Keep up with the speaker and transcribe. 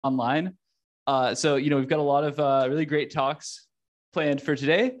online. So, we've got a lot of really great talks planned for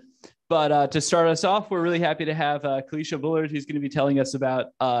today. But to start us off, we're really happy to have Kalesha Bullard, who's going to be telling us about,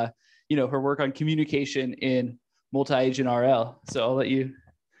 her work on communication in multi-agent RL. So I'll let you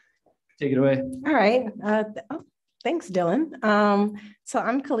take it away. All right. Thanks, Dylan. So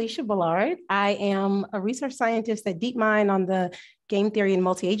I'm Kalesha Bullard. I am a research scientist at DeepMind on the game theory and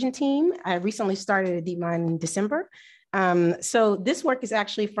multi-agent team. I recently started at DeepMind in December. So this work is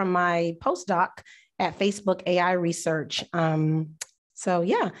actually from my postdoc at Facebook AI Research. So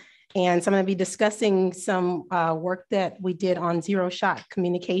yeah, and so I'm going to be discussing some work that we did on zero-shot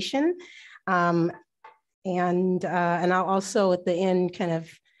communication. And I'll also at the end kind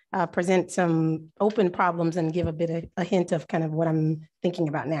of present some open problems and give a bit of a hint of kind of what I'm thinking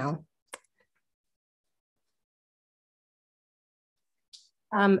about now.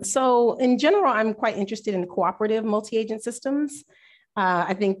 So in general, I'm quite interested in cooperative multi-agent systems.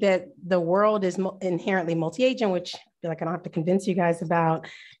 I think that the world is inherently multi-agent, which I feel like I don't have to convince you guys about.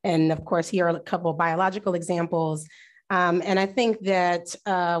 And of course, here are a couple of biological examples. And I think that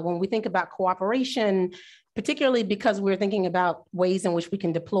when we think about cooperation, particularly because we're thinking about ways in which we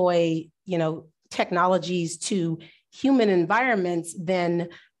can deploy, technologies to human environments, then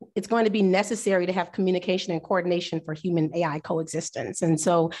it's going to be necessary to have communication and coordination for human AI coexistence. And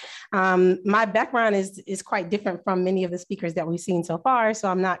so my background is quite different from many of the speakers that we've seen so far. So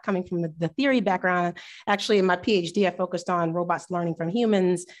I'm not coming from the theory background. Actually, in my PhD, I focused on robots learning from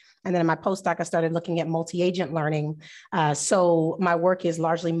humans. And then in my postdoc, I started looking at multi-agent learning. So my work is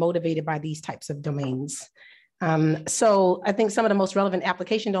largely motivated by these types of domains. So I think some of the most relevant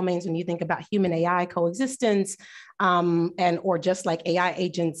application domains when you think about human AI coexistence or just like AI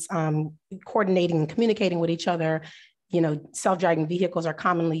agents coordinating and communicating with each other, self-driving vehicles are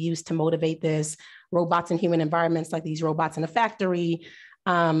commonly used to motivate this, robots in human environments like these robots in a factory.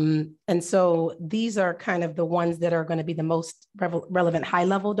 And so these are kind of the ones that are going to be the most relevant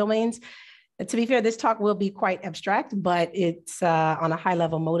high-level domains. To be fair, this talk will be quite abstract, but it's on a high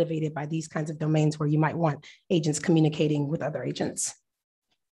level motivated by these kinds of domains where you might want agents communicating with other agents.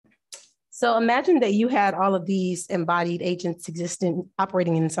 So imagine that you had all of these embodied agents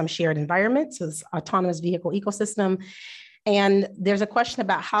operating in some shared environment, so this autonomous vehicle ecosystem. And there's a question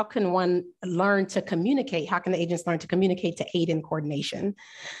about how can one learn to communicate? How can the agents learn to communicate to aid in coordination?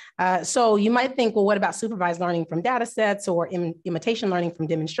 So you might think, well, what about supervised learning from data sets or imitation learning from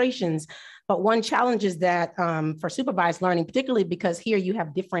demonstrations? But one challenge is that for supervised learning, particularly because here you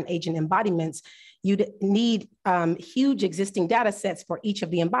have different agent embodiments, you'd need huge existing data sets for each of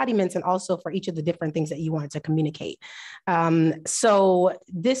the embodiments and also for each of the different things that you wanted to communicate. So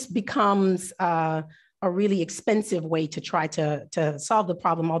this becomes a really expensive way to try to solve the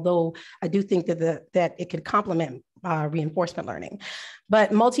problem, although I do think that it could complement reinforcement learning.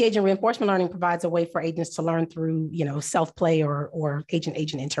 But multi-agent reinforcement learning provides a way for agents to learn through, self-play or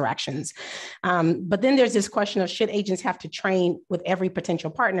agent-agent interactions. But then there's this question of should agents have to train with every potential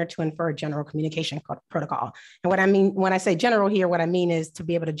partner to infer a general communication protocol? And what I mean, when I say general here, what I mean is to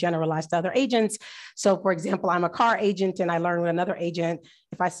be able to generalize to other agents. So for example, I'm a car agent and I learn with another agent.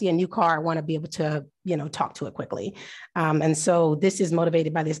 If I see a new car, I want to be able to, talk to it quickly. And so this is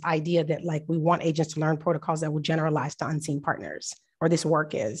motivated by this idea that we want agents to learn protocols that will generalize to unseen partners. Or this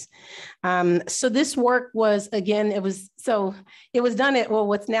work is. So this work was, again, it was done at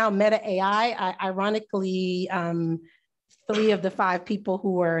what's now Meta AI. Ironically, 3 of the 5 people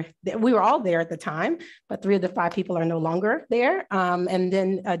we were all there at the time, but 3 of the 5 people are no longer there. And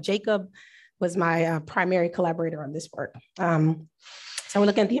then Jacob was my primary collaborator on this work. So we're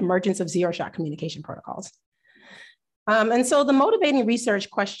looking at the emergence of zero-shot communication protocols. And so the motivating research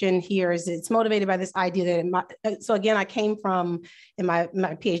question here is it's motivated by this idea that so again, I came from, in my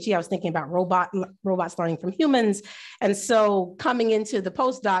PhD, I was thinking about robots learning from humans. And so coming into the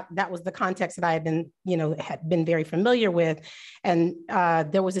postdoc, that was the context that I had been very familiar with. And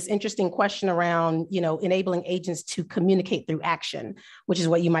there was this interesting question around, enabling agents to communicate through action, which is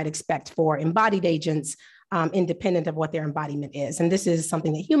what you might expect for embodied agents. Independent of what their embodiment is. And this is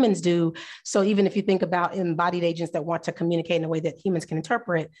something that humans do. So even if you think about embodied agents that want to communicate in a way that humans can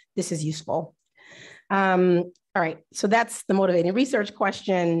interpret, this is useful. All right, so that's the motivating research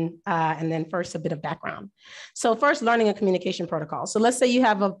question. And then first, a bit of background. So first, learning and communication protocols. So let's say you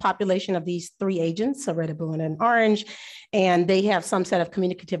have a population of these 3 agents, so red, blue, and orange, and they have some set of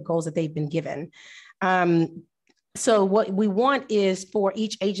communicative goals that they've been given. So what we want is for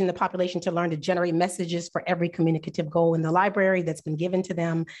each agent in the population to learn to generate messages for every communicative goal in the library that's been given to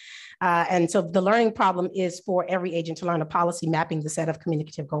them. And so the learning problem is for every agent to learn a policy mapping the set of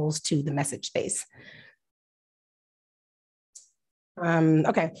communicative goals to the message space.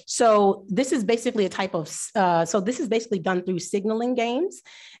 Okay, so this is basically a type of, so this is basically done through signaling games.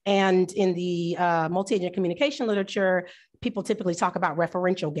 And in the multi-agent communication literature, people typically talk about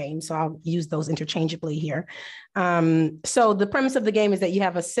referential games. So I'll use those interchangeably here. So the premise of the game is that you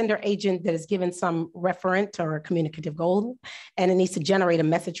have a sender agent that is given some referent or communicative goal, and it needs to generate a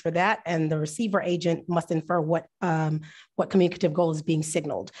message for that. And the receiver agent must infer what communicative goal is being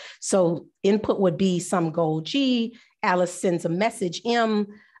signaled. So input would be some goal G, Alice sends a message M,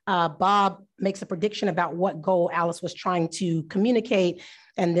 Bob makes a prediction about what goal Alice was trying to communicate,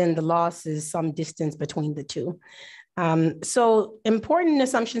 and then the loss is some distance between the two. So important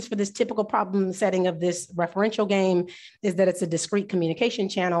assumptions for this typical problem setting of this referential game is that it's a discrete communication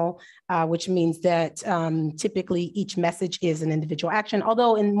channel, which means that typically each message is an individual action.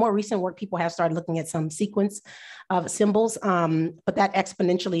 Although in more recent work, people have started looking at some sequence of symbols, but that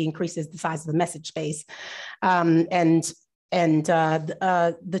exponentially increases the size of the message space. And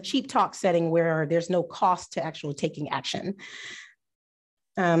the cheap talk setting where there's no cost to actually taking action.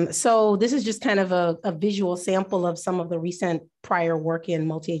 So this is just kind of a visual sample of some of the recent prior work in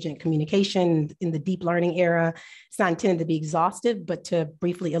multi-agent communication in the deep learning era. It's not intended to be exhaustive, but to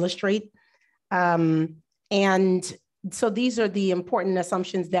briefly illustrate. And so these are the important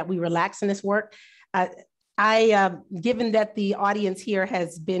assumptions that we relax in this work. Given that the audience here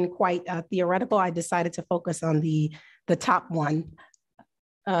has been quite theoretical, I decided to focus on the top one.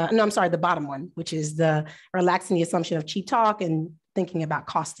 No, I'm sorry, the bottom one, which is the relaxing the assumption of cheap talk and thinking about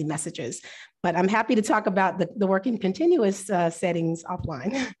costly messages. But I'm happy to talk about the work in continuous settings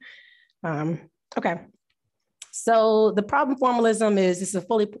offline. Okay. So the problem formalism is, this is a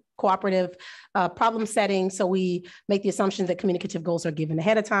fully cooperative problem setting. So we make the assumption that communicative goals are given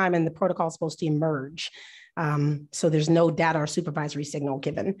ahead of time and the protocol is supposed to emerge. So there's no data or supervisory signal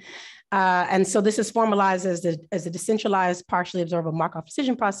given. And so this is formalized as a decentralized, partially observable Markov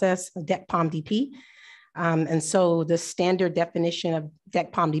decision process, a DEC-POM-DP. And so the standard definition of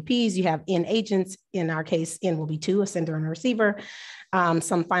DEC-POM-DPs, you have N agents. In our case, N will be two, a sender and a receiver.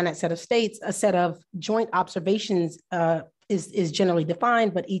 Some finite set of states, a set of joint observations is generally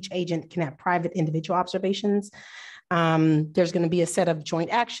defined, but each agent can have private individual observations. There's going to be a set of joint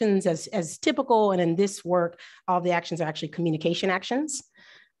actions as typical. And in this work, all the actions are actually communication actions.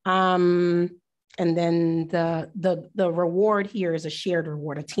 And then the reward here is a shared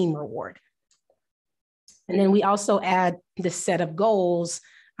reward, a team reward. And then we also add this set of goals.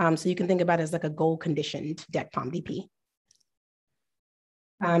 So you can think about it as like a goal conditioned DEC-POM-DP.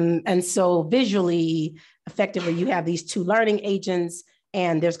 And so visually, effectively, you have these two learning agents,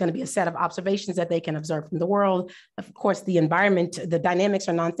 and there's going to be a set of observations that they can observe from the world. Of course, the environment, the dynamics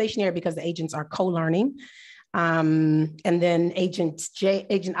are non-stationary because the agents are co-learning. And then agent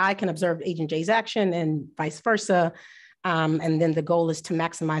I can observe agent J's action and vice versa. And then the goal is to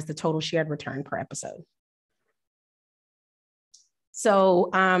maximize the total shared return per episode. So,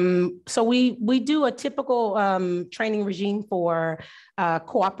 we do a typical training regime for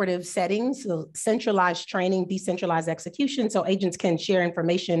cooperative settings, so centralized training, decentralized execution. So agents can share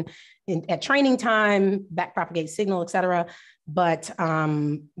information at training time, backpropagate signal, et cetera. But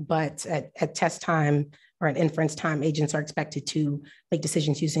at test time or at inference time, agents are expected to make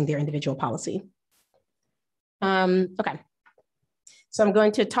decisions using their individual policy. Okay. So I'm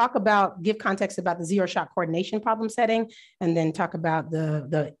going to give context about the zero-shot coordination problem setting, and then talk about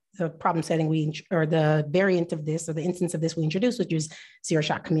the problem setting or the variant of this, or the instance of this we introduced, which is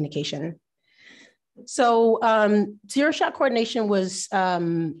zero-shot communication. So zero-shot coordination was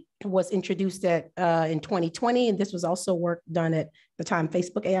introduced in 2020, and this was also work done at the time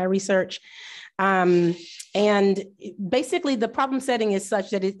Facebook AI research. And basically the problem setting is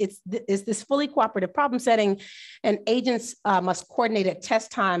such that it's this fully cooperative problem setting, and agents must coordinate at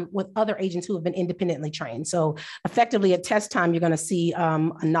test time with other agents who have been independently trained. So effectively at test time, you're going to see a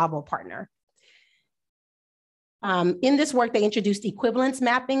novel partner. In this work, they introduced equivalence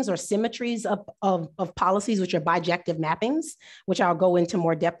mappings or symmetries of policies, which are bijective mappings, which I'll go into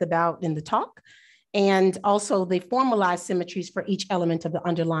more depth about in the talk. And also they formalize symmetries for each element of the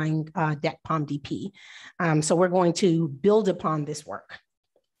underlying DEC-POM-DP. So we're going to build upon this work.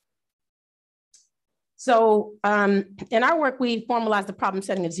 So in our work, we formalized the problem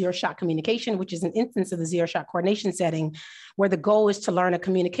setting of zero-shot communication, which is an instance of the zero-shot coordination setting, where the goal is to learn a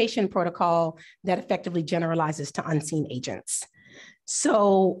communication protocol that effectively generalizes to unseen agents.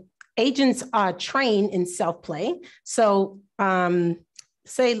 So agents are trained in self-play. So I'm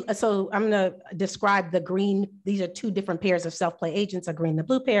going to describe the green. These are two different pairs of self-play agents, a green and a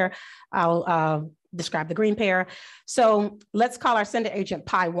blue pair. I'll describe the green pair. So let's call our sender agent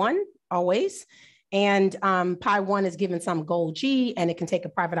pi1 always. And Pi1 is given some goal G, and it can take a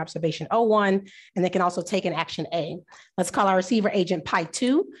private observation O1, and it can also take an action A. Let's call our receiver agent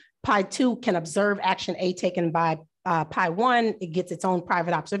Pi2. Pi2 can observe action A taken by Pi1. It gets its own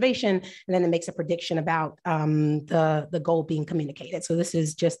private observation, and then it makes a prediction about the goal being communicated. So this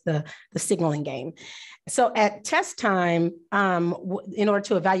is just the signaling game. So at test time, in order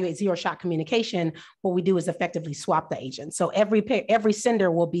to evaluate zero-shot communication, what we do is effectively swap the agent. So every sender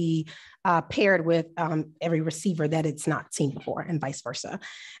will be paired with every receiver that it's not seen before, and vice versa.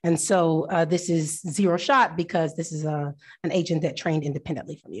 And so this is zero shot because this is an agent that trained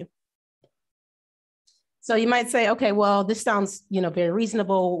independently from you. So you might say, okay, well, this sounds, very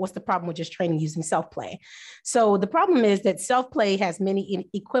reasonable. What's the problem with just training using self-play? So the problem is that self-play has many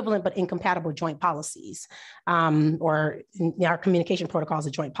equivalent but incompatible joint policies, or our communication protocol is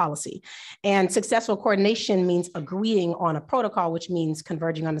a joint policy. And successful coordination means agreeing on a protocol, which means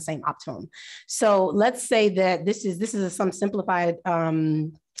converging on the same optimum. So let's say that this is some simplified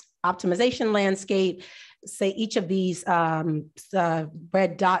optimization landscape. Say each of these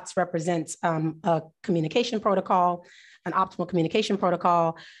red dots represents a communication protocol, an optimal communication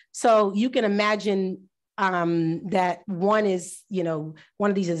protocol. So you can imagine that one is,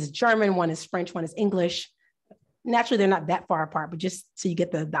 one of these is German, one is French, one is English. Naturally, they're not that far apart, but just so you get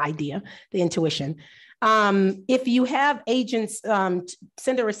the idea, the intuition. If you have agents,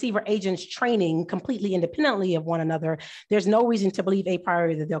 sender receiver agents training completely independently of one another, there's no reason to believe a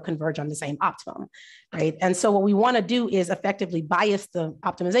priori that they'll converge on the same optimum, right? And so what we want to do is effectively bias the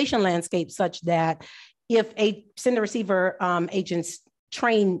optimization landscape such that if a sender receiver agents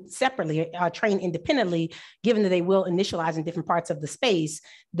train separately, train independently, given that they will initialize in different parts of the space,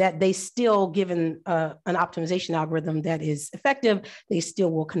 that they still, given an optimization algorithm that is effective, they still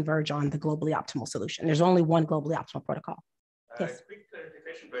will converge on the globally optimal solution. There's only one globally optimal protocol. Yes. Quick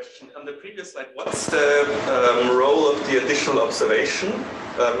clarification question. On the previous slide, what's the role of the additional observation?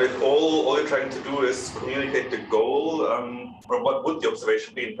 If all you're trying to do is communicate the goal, or what would the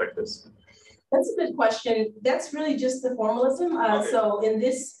observation be in practice? That's a good question. That's really just the formalism. Okay. So in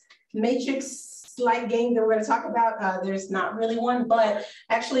this matrix-like game that we're going to talk about, there's not really one, but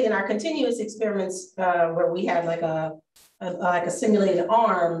actually in our continuous experiments where we had like a simulated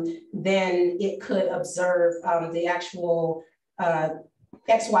arm, then it could observe the actual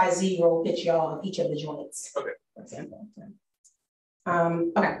XYZ roll pitch yaw of each of the joints. Okay. For example.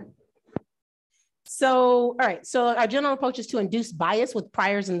 Okay. So, all right, so our general approach is to induce bias with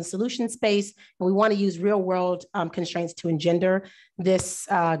priors in the solution space, and we want to use real world constraints to engender this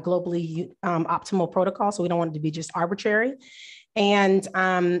globally optimal protocol. So we don't want it to be just arbitrary. And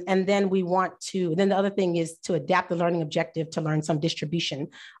then we want to, then the other thing is to adapt the learning objective to learn some distribution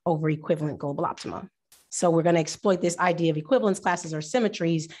over equivalent global optima. So we're going to exploit this idea of equivalence classes or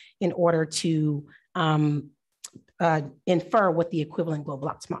symmetries in order to infer what the equivalent global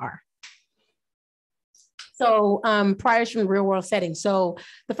optima are. So priors from the real world setting. So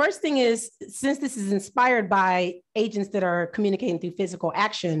the first thing is, since this is inspired by agents that are communicating through physical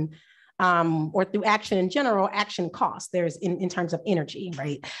action or through action in general, action costs, there's in terms of energy,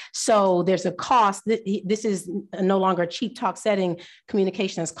 right? So there's a cost. This is no longer a cheap talk setting.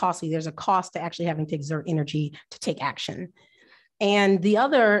 Communication is costly. There's a cost to actually having to exert energy to take action. And the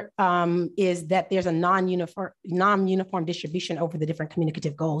other is that there's a non-uniform distribution over the different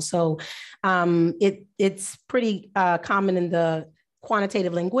communicative goals. So it's pretty common in the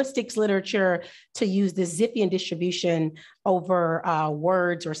quantitative linguistics literature to use this Zipfian distribution over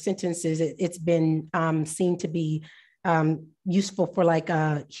words or sentences. It's been seen to be useful for like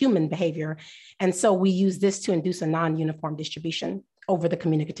human behavior. And so we use this to induce a non-uniform distribution over the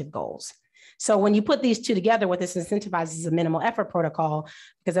communicative goals. So when you put these two together, what this incentivizes is a minimal effort protocol,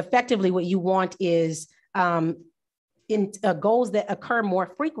 because effectively what you want is in goals that occur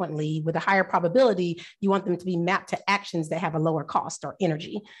more frequently with a higher probability, you want them to be mapped to actions that have a lower cost or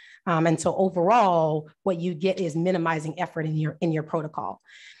energy. And so overall, what you get is minimizing effort in your protocol.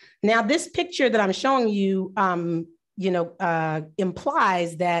 Now, this picture that I'm showing you,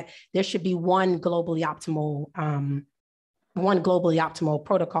 implies that there should be one globally optimal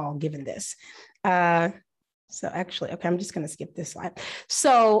protocol given this. So actually, okay, I'm just going to skip this slide.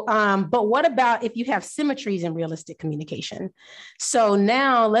 So, but what about if you have symmetries in realistic communication? So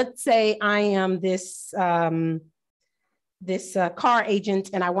now let's say I am this car agent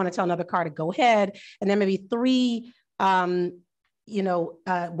and I want to tell another car to go ahead, and there may be three ways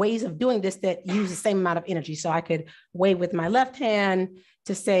of doing this that use the same amount of energy. So I could wave with my left hand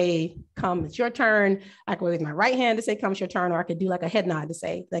to say, come, it's your turn. I could wave with my right hand to say, come, it's your turn. Or I could do like a head nod to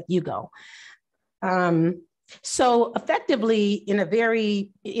say, like, you go. So effectively, in a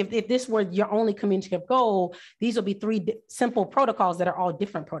very, if this were your only communicative goal, these will be three simple protocols that are all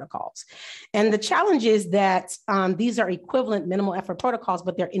different protocols. And the challenge is that these are equivalent minimal effort protocols,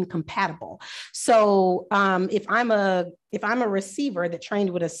 but they're incompatible. So if I'm a receiver that trained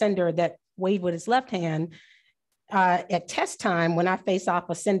with a sender that waved with his left hand, at test time, when I face off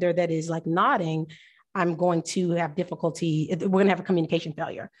a sender that is like nodding, I'm going to have difficulty. We're going to have a communication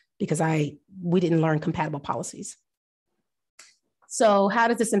failure because we didn't learn compatible policies. So how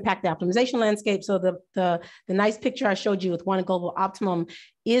does this impact the optimization landscape? So the nice picture I showed you with one global optimum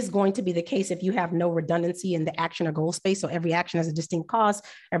is going to be the case if you have no redundancy in the action or goal space. So every action has a distinct cost,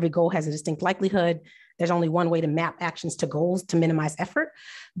 every goal has a distinct likelihood. There's only one way to map actions to goals to minimize effort.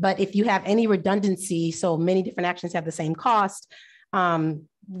 But if you have any redundancy, so many different actions have the same cost,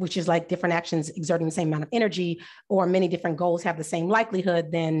 which is like different actions exerting the same amount of energy, or many different goals have the same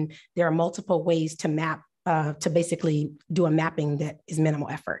likelihood, then there are multiple ways to map, to basically do a mapping that is minimal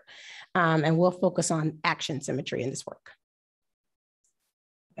effort. And we'll focus on action symmetry in this work.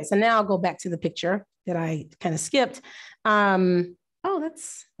 Okay, so now I'll go back to the picture that I kind of skipped. Oh,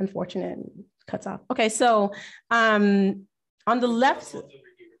 that's unfortunate. Cuts off. Okay, so on the left.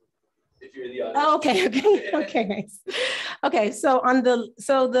 If you're in the audience. Oh, okay, nice. Okay, so on the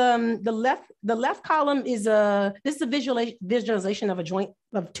left column is this is a visualization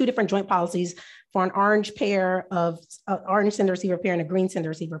of two different joint policies for an orange pair of orange sender receiver pair and a green sender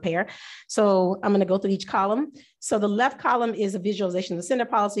receiver pair. So I'm going to go through each column. So the left column is a visualization of the sender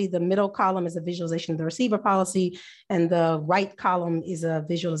policy. The middle column is a visualization of the receiver policy, and the right column is a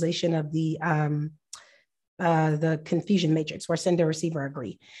visualization of the confusion matrix where sender receiver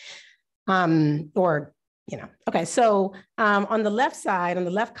agree. Okay, so on the left side, on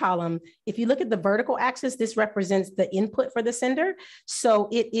the left column, if you look at the vertical axis, this represents the input for the sender. So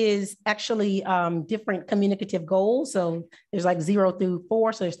it is actually different communicative goals. So there's like 0 through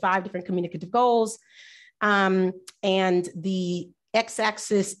 4, so there's 5 different communicative goals. And the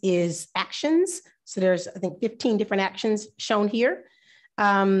x-axis is actions. So there's, I think, 15 different actions shown here.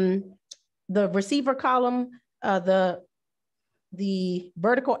 The receiver column, the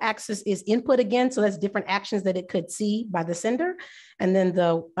vertical axis is input again, so that's different actions that it could see by the sender. And then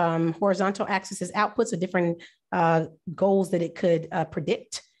the horizontal axis is output, so different goals that it could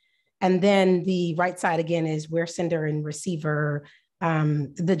predict. And then the right side again is where sender and receiver,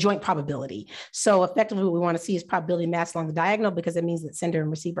 the joint probability. So effectively what we want to see is probability mass along the diagonal because it means that sender and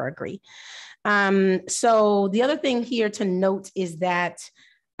receiver agree. So the other thing here to note is that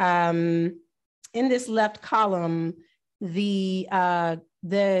in this left column, the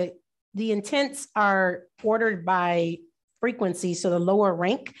intents are ordered by frequency. So the lower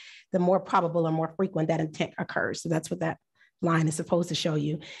rank, the more probable or more frequent that intent occurs. So that's what that line is supposed to show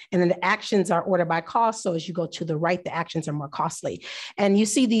you. And then the actions are ordered by cost. So as you go to the right, the actions are more costly. And you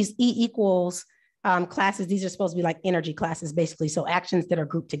see these E equals classes. These are supposed to be like energy classes, basically. So actions that are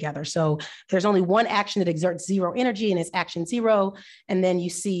grouped together. So there's only one action that exerts 0 energy and it's action 0. And then you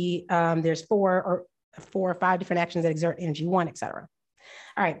see there's 4 or 5 different actions that exert energy 1, et cetera.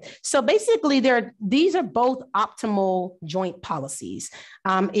 All right, so basically these are both optimal joint policies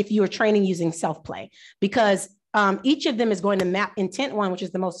if you are training using self-play, because each of them is going to map intent 1, which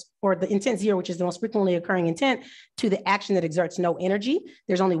is the most, or the intent 0, which is the most frequently occurring intent, to the action that exerts no energy.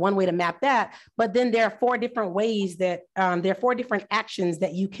 There's only one way to map that, but then there are 4 different ways that, there are 4 different actions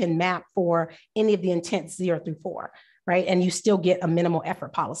that you can map for any of the intents 0 through 4. Right? And you still get a minimal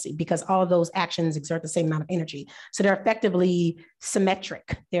effort policy because all of those actions exert the same amount of energy. So they're effectively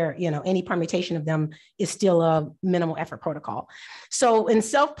symmetric. They're, any permutation of them is still a minimal effort protocol. So in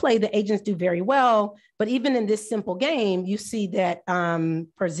self-play, the agents do very well, but even in this simple game, you see that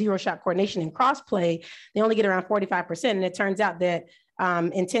for 0-shot coordination and cross-play, they only get around 45%. And it turns out that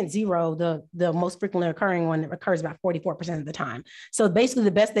intent 0, the most frequently occurring one, occurs about 44% of the time. So basically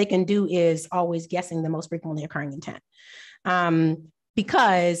the best they can do is always guessing the most frequently occurring intent.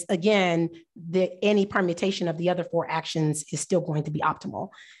 Because again, any permutation of the other 4 actions is still going to be optimal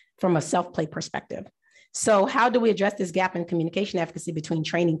from a self-play perspective. So how do we address this gap in communication efficacy between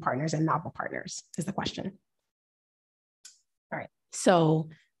training partners and novel partners is the question. All right, so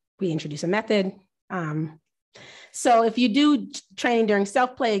we introduce a method. So if you do training during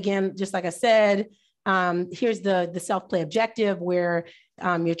self-play, again, just like I said, here's the self-play objective where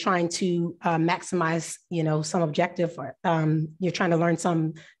you're trying to maximize, some objective, you're trying to learn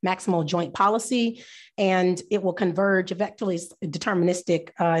some maximal joint policy, and it will converge. Effectively, it's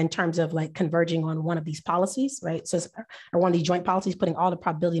deterministic in terms of like converging on one of these policies, right? So, or one of these joint policies, putting all the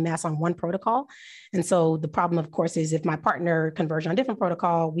probability mass on one protocol. And so the problem, of course, is if my partner converge on a different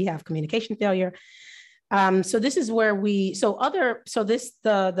protocol, we have communication failure. So this is where the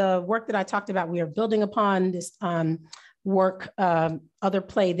work that I talked about, we are building upon this work, other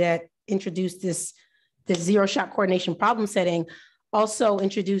play that introduced this zero shot coordination problem setting, also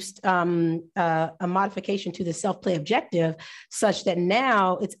introduced a modification to the self-play objective such that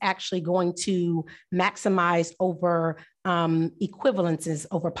now it's actually going to maximize over equivalences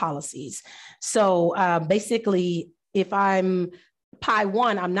over policies. So basically, if I'm pi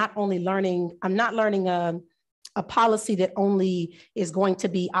 1, I'm not learning a policy that only is going to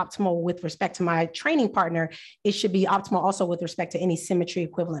be optimal with respect to my training partner. It should be optimal also with respect to any symmetry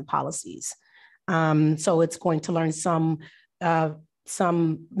equivalent policies. So it's going to learn some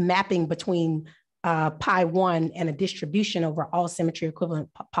mapping between pi 1 and a distribution over all symmetry equivalent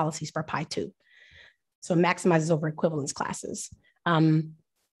policies for pi 2. So maximizes over equivalence classes.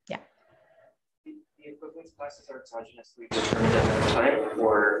 Yeah. The equivalence classes are exogenously determined at the time,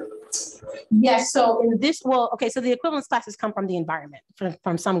 or? Yes, so in this, so the equivalence classes come from the environment,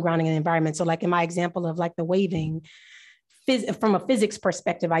 from some grounding in the environment. So like in my example of like the waving, from a physics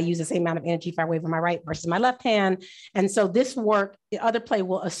perspective, I use the same amount of energy if I wave with my right versus my left hand. And so this work, the other play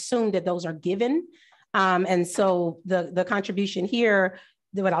will assume that those are given. And so the contribution here,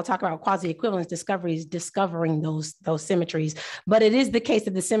 what I'll talk about quasi-equivalence discovery is discovering those symmetries. But it is the case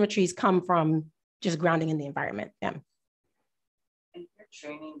that the symmetries come from just grounding in the environment. Yeah. And your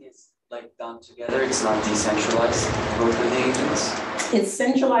training is like done together, it's not decentralized, both of the agents? It's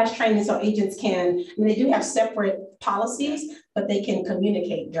centralized training, so agents can, they do have separate policies, but they can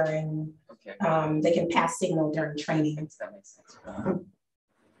communicate during, they can pass signal during training. That makes sense.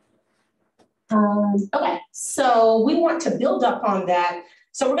 Okay, so we want to build up on that.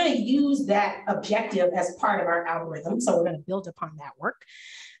 So we're going to use that objective as part of our algorithm. So we're going to build upon that work.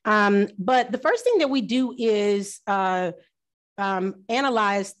 But the first thing that we do is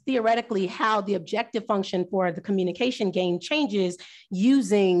analyze theoretically how the objective function for the communication game changes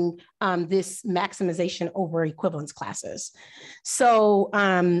using this maximization over equivalence classes. So,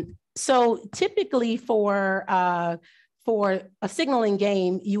 so typically for a signaling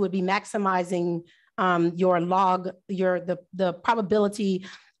game, you would be maximizing your log, the probability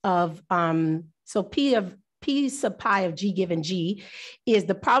of, so P sub pi of G given G is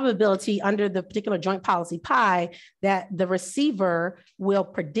the probability under the particular joint policy pi that the receiver will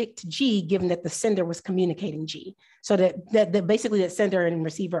predict G given that the sender was communicating G. So that basically the sender and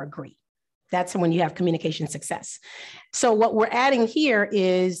receiver agree. That's when you have communication success. So what we're adding here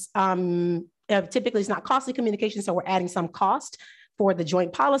is typically it's not costly communication, so we're adding some cost for the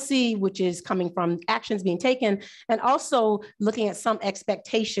joint policy, which is coming from actions being taken, and also looking at some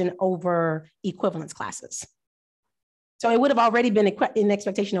expectation over equivalence classes. So it would have already been an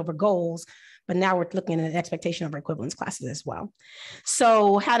expectation over goals, but now we're looking at an expectation over equivalence classes as well.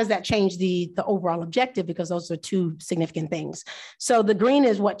 So how does that change the overall objective? Because those are two significant things. So the green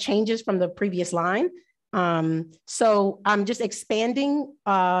is what changes from the previous line. So I'm just expanding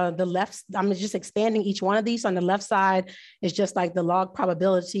I'm just expanding each one of these. On the left side is just like the log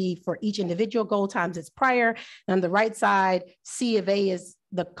probability for each individual goal times its prior. And on the right side, C of A is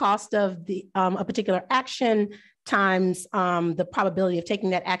the cost of the a particular action times the probability of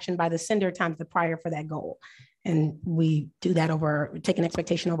taking that action by the sender times the prior for that goal. And we do that over, take an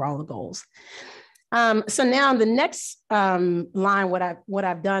expectation over all the goals. So now the next line, what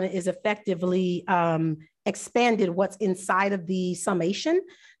I've done is effectively expanded what's inside of the summation.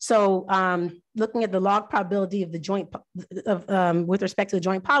 So looking at the log probability of the joint, with respect to the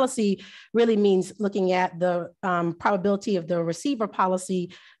joint policy really means looking at the probability of the receiver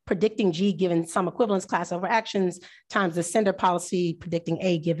policy predicting G given some equivalence class over actions times the sender policy predicting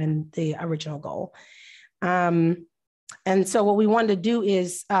A given the original goal. And so what we wanted to do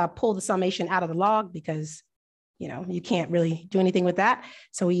is pull the summation out of the log because, you know, you can't really do anything with that.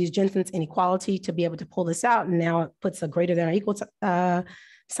 So we use Jensen's inequality to be able to pull this out. And now it puts a greater than or equal to,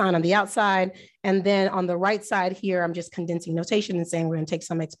 sign on the outside. And then on the right side here, I'm just condensing notation and saying we're going to take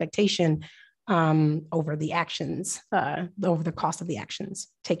some expectation over the actions, over the cost of the actions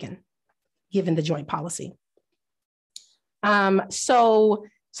taken, given the joint policy.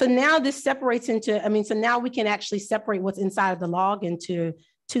 So now this separates into, so now we can actually separate what's inside of the log into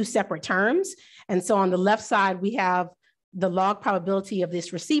two separate terms. And so on the left side, we have the log probability of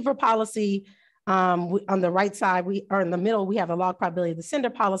this receiver policy. On the right side, or in the middle, we have the log probability of the sender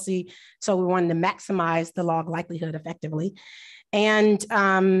policy. So we wanted to maximize the log likelihood effectively. And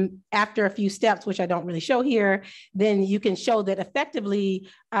after a few steps, which I don't really show here, then you can show that effectively,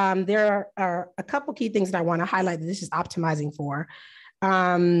 there are a couple key things that I want to highlight that this is optimizing for.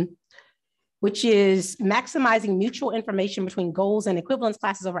 which is maximizing mutual information between goals and equivalence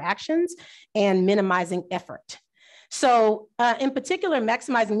classes over actions and minimizing effort. So in particular,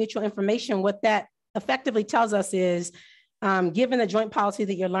 maximizing mutual information, what that effectively tells us is, given the joint policy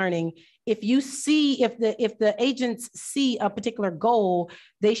that you're learning, if you see, if the agents see a particular goal,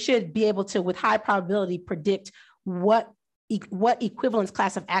 they should be able to, with high probability, predict what equivalence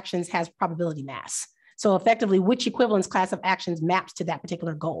class of actions has probability mass. So effectively, which equivalence class of actions maps to that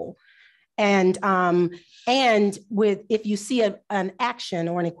particular goal. And if you see an action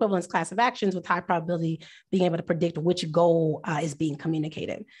or an equivalence class of actions with high probability, being able to predict which goal is being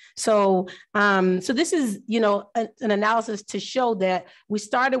communicated. So, so this is, an analysis to show that we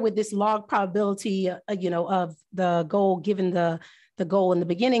started with this log probability, of the goal given the goal in the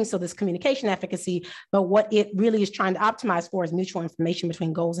beginning. So this communication efficacy, but what it really is trying to optimize for is mutual information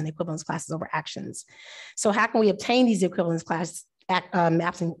between goals and equivalence classes over actions. So how can we obtain these equivalence class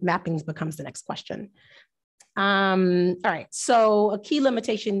mappings becomes the next question. All right, so a key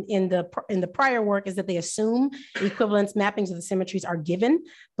limitation in the prior work is that they assume equivalence mappings of the symmetries are given,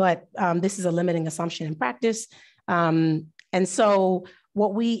 but this is a limiting assumption in practice. And so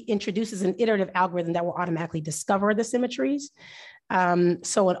what we introduce is an iterative algorithm that will automatically discover the symmetries.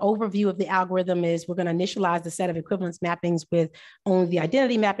 So an overview of the algorithm is we're going to initialize the set of equivalence mappings with only the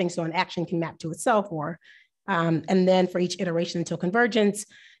identity mapping, so an action can map to itself, and then for each iteration until convergence,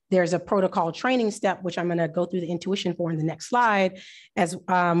 there's a protocol training step, which I'm going to go through the intuition for in the next slide,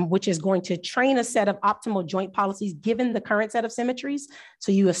 which is going to train a set of optimal joint policies given the current set of symmetries.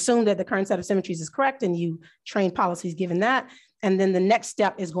 So you assume that the current set of symmetries is correct, and you train policies given that. And then the next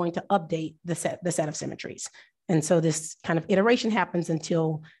step is going to update the set of symmetries. And so this kind of iteration happens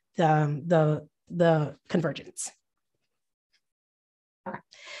until the convergence. Okay.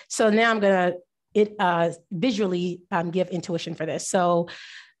 So now I'm going to visually give intuition for this. So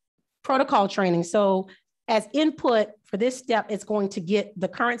protocol training. So as input for this step, it's going to get the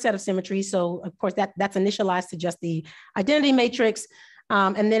current set of symmetries. So of course that's initialized to just the identity matrix.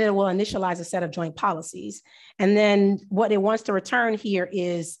 And then it will initialize a set of joint policies. And then what it wants to return here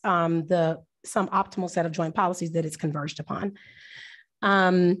is some optimal set of joint policies that it's converged upon.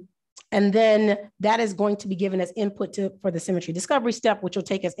 And then that is going to be given as input for the symmetry discovery step, which will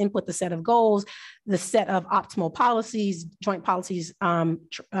take as input the set of goals, the set of optimal policies, joint policies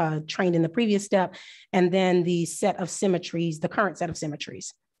trained in the previous step, and then the set of symmetries, the current set of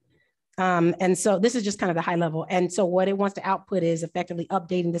symmetries. And so this is just kind of the high level. And so what it wants to output is effectively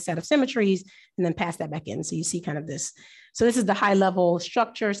updating the set of symmetries and then pass that back in. So you see kind of this. So this is the high level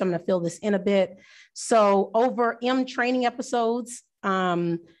structure. So I'm going to fill this in a bit. So over M training episodes,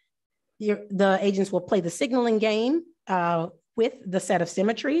 the agents will play the signaling game with the set of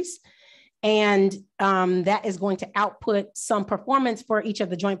symmetries. And that is going to output some performance for each of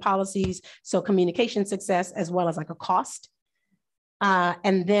the joint policies. So communication success, as well as like a cost.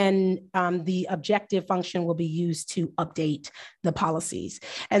 And then the objective function will be used to update the policies.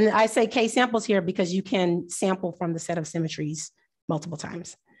 And I say K samples here because you can sample from the set of symmetries multiple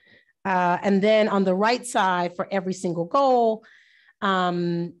times. And then on the right side for every single goal,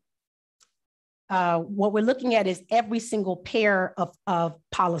 what we're looking at is every single pair of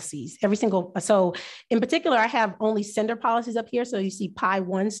policies, every single, so in particular, I have only sender policies up here. So you see pi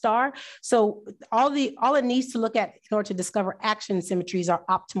 1 star. So all it needs to look at in order to discover action symmetries are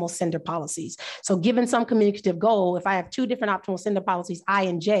optimal sender policies. So given some communicative goal, if I have two different optimal sender policies, I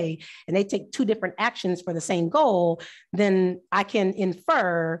and J, and they take two different actions for the same goal, then I can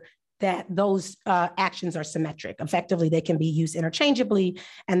infer that those actions are symmetric. Effectively, they can be used interchangeably,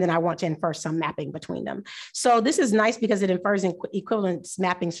 and then I want to infer some mapping between them. So this is nice because it infers equivalence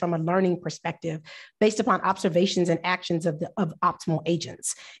mappings from a learning perspective based upon observations and actions of optimal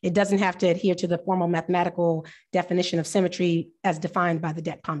agents. It doesn't have to adhere to the formal mathematical definition of symmetry as defined by the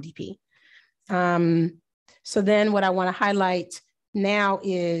DECPOM-DP. So then what I want to highlight now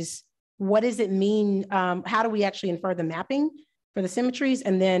is what does it mean? How do we actually infer the mapping for the symmetries,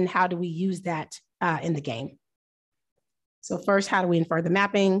 and then how do we use that in the game? So first, how do we infer the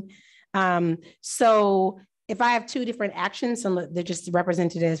mapping? So if I have two different actions, and they're just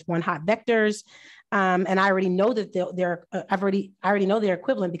represented as one hot vectors, and I already know that I already know they're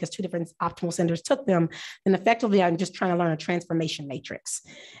equivalent because two different optimal senders took them, then effectively I'm just trying to learn a transformation matrix.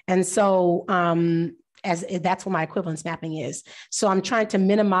 And so that's what my equivalence mapping is. So I'm trying to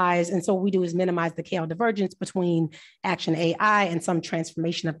minimize, and so what we do is minimize the KL divergence between action AI and some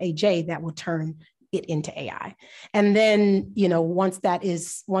transformation of AJ that will turn it into AI. And then, once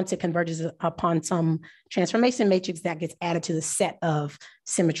it converges upon some transformation matrix, that gets added to the set of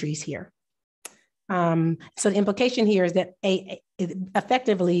symmetries here. So the implication here is that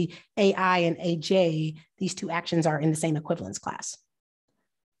effectively AI and AJ, these two actions are in the same equivalence class.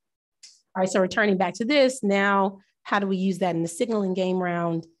 All right, so returning back to this, now how do we use that in the signaling game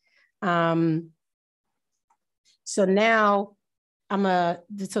round? So now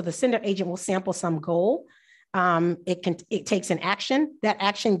so the sender agent will sample some goal. It takes an action. That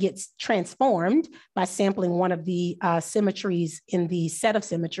action gets transformed by sampling one of the symmetries in the set of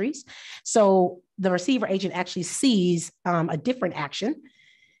symmetries. So the receiver agent actually sees a different action,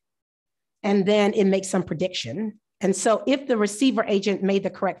 and then it makes some prediction. And so if the receiver agent made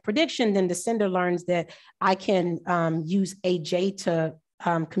the correct prediction, then the sender learns that I can use AJ to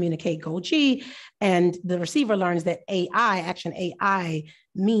communicate goal G, and the receiver learns that action AI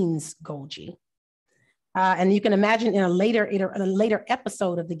means goal G. And you can imagine in a later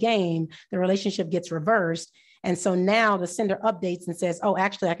episode of the game, the relationship gets reversed. And so now the sender updates and says, oh,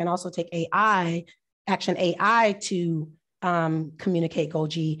 actually, I can also take action AI to communicate goal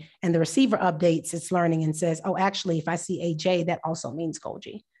G. And the receiver updates its learning and says, oh, actually, if I see AJ, that also means goal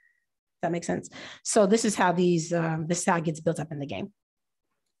G. Does that make sense? So this is how this is how it gets built up in the game.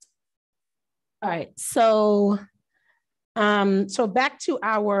 All right, so back to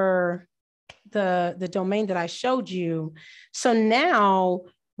the domain that I showed you. So now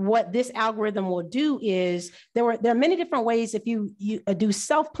what this algorithm will do is there are many different ways if you do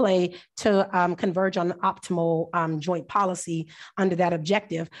self-play to converge on optimal joint policy under that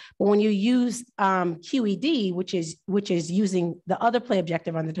objective. But when you use QED, which is using the other play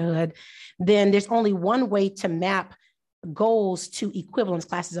objective under the hood, then there's only one way to map goals to equivalence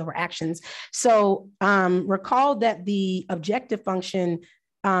classes over actions. So recall that the objective function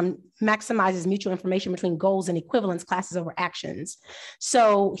maximizes mutual information between goals and equivalence classes over actions.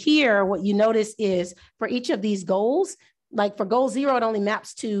 So here, what you notice is for each of these goals, like for goal 0, it only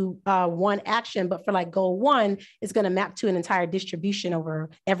maps to one action, but for like goal 1, it's going to map to an entire distribution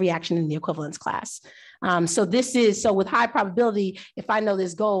over every action in the equivalence class. So with high probability, if I know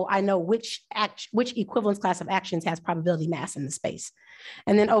this goal, I know which equivalence class of actions has probability mass in the space.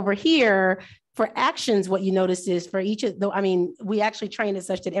 And then over here, for actions, what you notice is for each of we actually trained it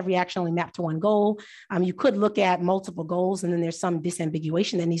such that every action only mapped to one goal. You could look at multiple goals and then there's some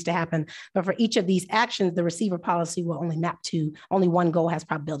disambiguation that needs to happen. But for each of these actions, the receiver policy will only map to only one goal has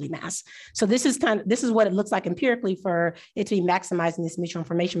probability mass. So this is what it looks like empirically for it to be maximizing this mutual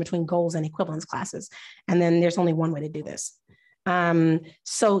information between goals and equivalence classes. And then there's only one way to do this.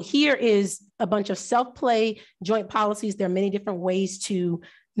 So here is a bunch of self-play joint policies. There are many different ways to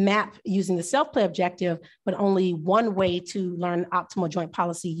map using the self-play objective, but only one way to learn optimal joint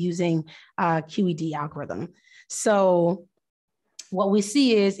policy using QED algorithm. So what we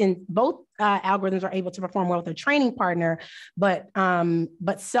see is in both algorithms are able to perform well with their training partner, but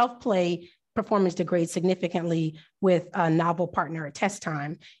self-play performance degrades significantly with a novel partner at test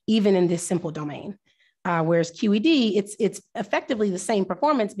time, even in this simple domain. Whereas QED, it's effectively the same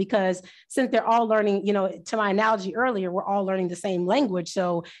performance because since they're all learning, to my analogy earlier, we're all learning the same language.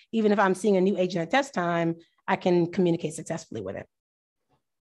 So even if I'm seeing a new agent at test time, I can communicate successfully with it.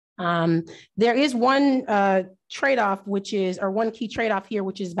 There is one trade-off, one key trade-off here,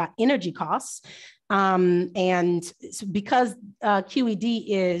 which is about energy costs. And because QED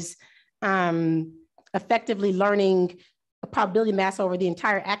is effectively learning a probability mass over the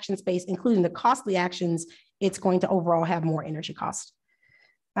entire action space, including the costly actions, it's going to overall have more energy cost.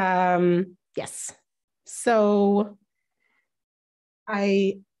 Yes. So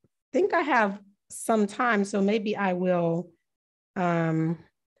I think I have some time, so maybe I will go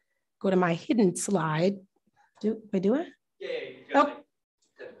to my hidden slide. Do I do it? Yeah.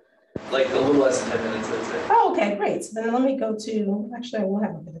 Like a little less than 10 minutes, let's say. Oh, okay, great. So then let me go to, actually, I will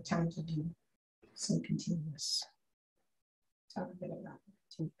have a bit of time to do some continuous. Talk a bit about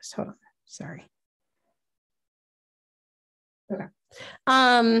continuous. Hold on, sorry. Okay.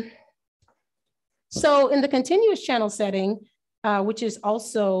 So in the continuous channel setting, which we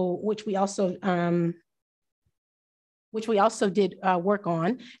also did work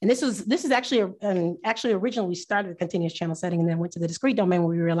on, and this is actually originally we started the continuous channel setting and then went to the discrete domain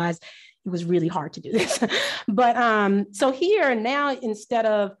where we realized it was really hard to do this. But so here now instead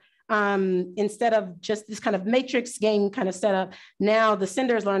of just this kind of matrix game kind of setup, now the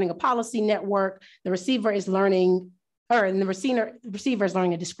sender is learning a policy network, the receiver is learning, and the receiver is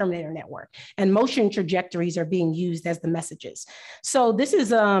learning a discriminator network, and motion trajectories are being used as the messages. So this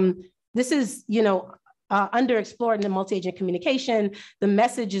is underexplored in the multi-agent communication. The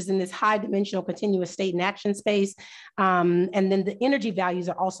message is in this high dimensional continuous state and action space, and then the energy values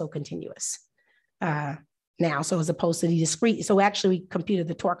are also continuous. now. So as opposed to the discrete, so actually we computed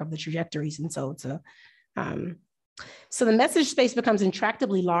the torque of the trajectories. And so it's a, so the message space becomes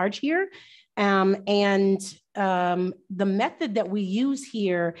intractably large here. The method that we use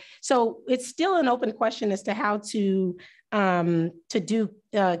here, so it's still an open question as to how to do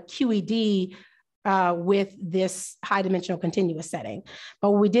QED with this high dimensional continuous setting.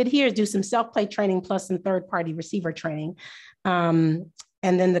 But what we did here is do some self-play training plus some third-party receiver training. And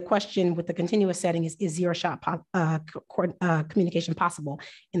then the question with the continuous setting is zero-shot communication possible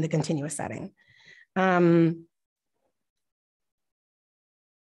in the continuous setting?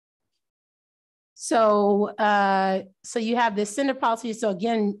 So you have this sender policy. So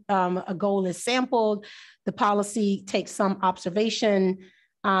again, a goal is sampled. The policy takes some observation,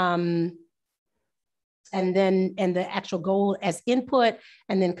 and the actual goal as input,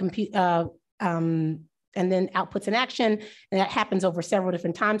 and then compute, and then outputs an action, and that happens over several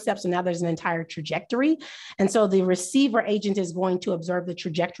different time steps. So now there's an entire trajectory. And so the receiver agent is going to observe the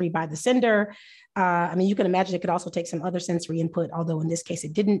trajectory by the sender. I mean, you can imagine it could also take some other sensory input, although in this case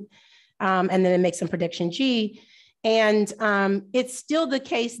it didn't. And then it makes some prediction G. And it's still the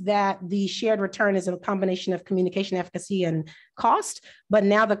case that the shared return is a combination of communication efficacy and cost, but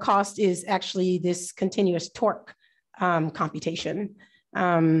now the cost is actually this continuous torque computation.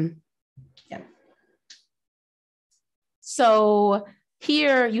 Yeah. So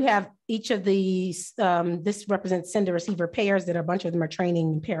here you have each of these, this represents sender receiver pairs that a bunch of them are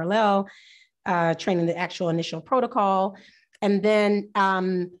training in parallel, training the actual initial protocol. And then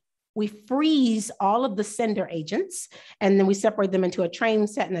we freeze all of the sender agents, and then we separate them into a training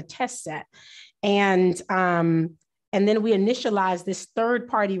set and a test set. And then we initialize this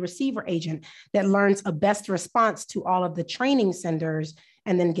third-party receiver agent that learns a best response to all of the training senders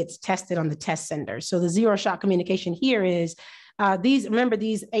and then gets tested on the test senders. So the zero-shot communication here is, remember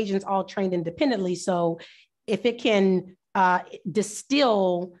these agents all trained independently. So if it can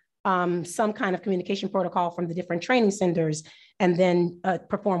distill some kind of communication protocol from the different training senders and then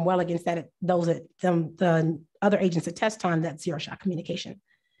perform well against that, the other agents at test time, that's zero-shot communication.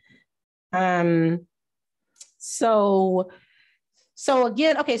 So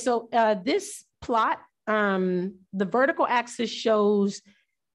again, okay, so this plot, the vertical axis shows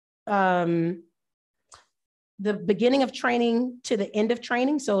the beginning of training to the end of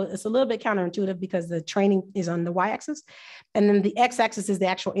training. So it's a little bit counterintuitive because the training is on the y-axis. And then the x-axis is the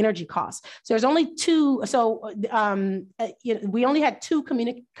actual energy cost. So there's only two. So we only had two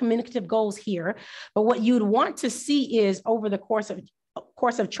communicative goals here. But what you'd want to see is over the course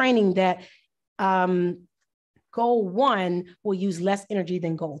of training that goal 1 will use less energy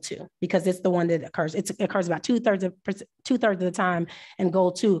than goal 2 because it's the one that occurs. It occurs about two-thirds of the time, and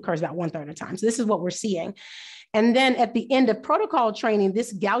goal 2 occurs about 1/3 of the time. So this is what we're seeing. And then at the end of protocol training,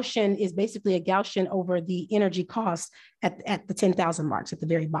 this Gaussian is basically a Gaussian over the energy cost at the 10,000 marks at the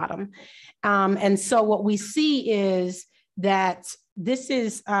very bottom. And so what we see is that this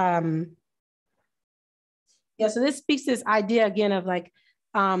is, so this speaks to this idea again of like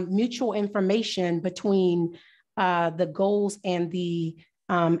mutual information between the goals and the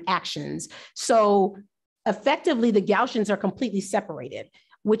actions. So effectively, the Gaussians are completely separated,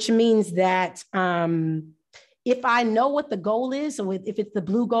 which means that if I know what the goal is, so if it's the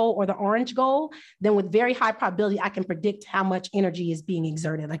blue goal or the orange goal, then with very high probability, I can predict how much energy is being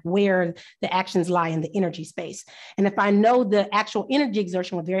exerted, like where the actions lie in the energy space. And if I know the actual energy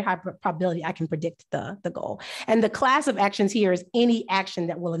exertion with very high probability, I can predict the goal. And the class of actions here is any action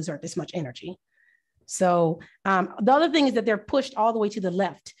that will exert this much energy. So the other thing is that they're pushed all the way to the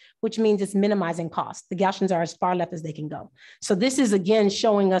left, which means it's minimizing cost. The Gaussians are as far left as they can go. So this is again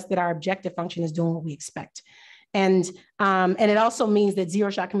showing us that our objective function is doing what we expect. And it also means that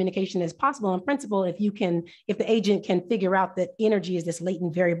zero-shot communication is possible in principle if the agent can figure out that energy is this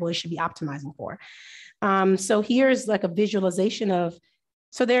latent variable it should be optimizing for. So here's like a visualization of,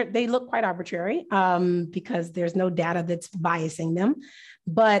 so they look quite arbitrary because there's no data that's biasing them.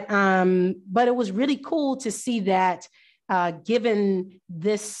 But it was really cool to see that given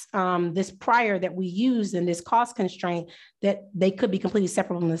this this prior that we used and this cost constraint, that they could be completely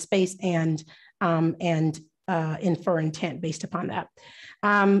separate from the space and infer intent based upon that.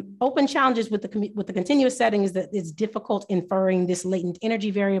 Open challenges with the continuous setting is that it's difficult inferring this latent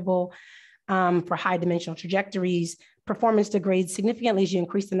energy variable for high dimensional trajectories. Performance degrades significantly as you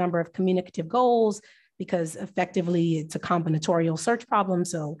increase the number of communicative goals because effectively it's a combinatorial search problem.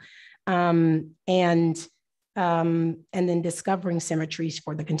 So, and then discovering symmetries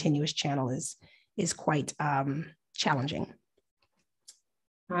for the continuous channel is quite challenging.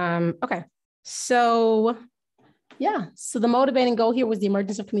 Okay, so Yeah, so the motivating goal here was the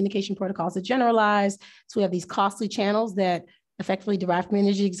emergence of communication protocols that generalized. So we have these costly channels that effectively derive from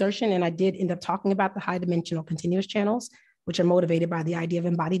energy exertion. And I did end up talking about the high dimensional continuous channels, which are motivated by the idea of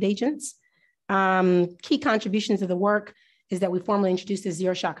embodied agents. Key contributions to the work is that we formally introduced a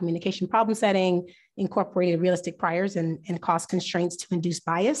zero-shot communication problem setting, incorporated realistic priors and cost constraints to induce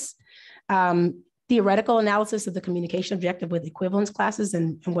bias. Theoretical analysis of the communication objective with equivalence classes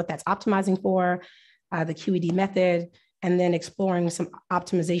and what that's optimizing for, the QED method, and then exploring some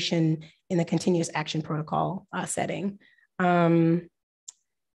optimization in the continuous action protocol setting. And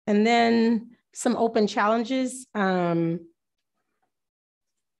then some open challenges. So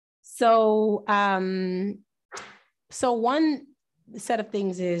one set of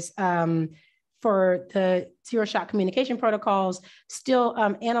things is for the zero-shot communication protocols, still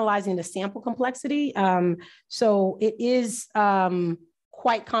analyzing the sample complexity. So it is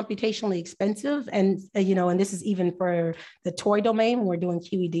quite computationally expensive, and and this is even for the toy domain when we're doing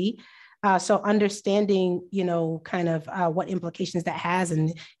QED. So understanding, kind of what implications that has,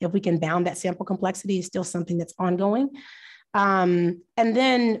 and if we can bound that sample complexity is still something that's ongoing. And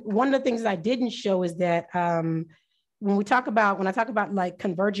then one of the things that I didn't show is that when I talk about like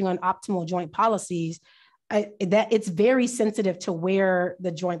converging on optimal joint policies, that it's very sensitive to where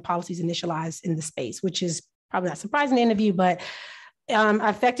the joint policies initialize in the space, which is probably not surprising to any of you, but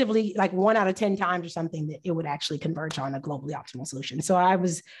effectively like 1 out of 10 times or something that it would actually converge on a globally optimal solution. So I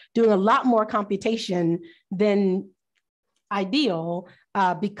was doing a lot more computation than ideal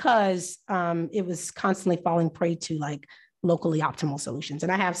because it was constantly falling prey to like locally optimal solutions.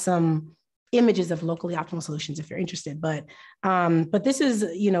 And I have some images of locally optimal solutions if you're interested, but this is,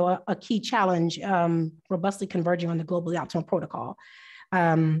 a key challenge, robustly converging on the globally optimal protocol,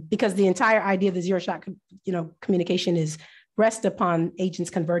 because the entire idea of the zero-shot, communication is rest upon agents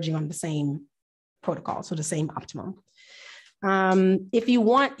converging on the same protocol, so the same optimum. If you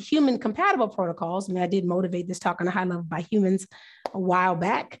want human compatible protocols, I did motivate this talk on a high level by humans a while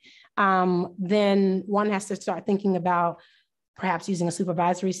back, then one has to start thinking about perhaps using a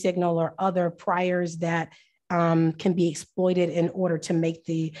supervisory signal or other priors that can be exploited in order to make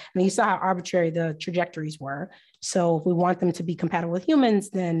you saw how arbitrary the trajectories were. So if we want them to be compatible with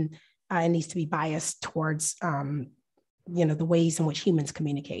humans, then it needs to be biased towards the ways in which humans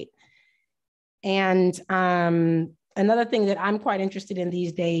communicate. And another thing that I'm quite interested in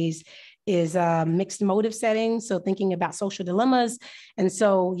these days is mixed motive settings. So thinking about social dilemmas. And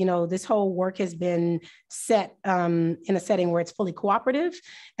so, this whole work has been set in a setting where it's fully cooperative.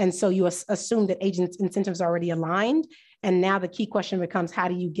 And so you assume that agents' incentives are already aligned. And now the key question becomes, how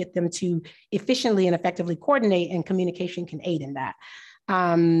do you get them to efficiently and effectively coordinate, and communication can aid in that.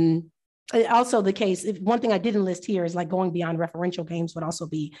 Also the case, one thing I didn't list here is like going beyond referential games would also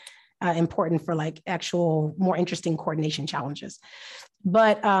be important for like actual more interesting coordination challenges.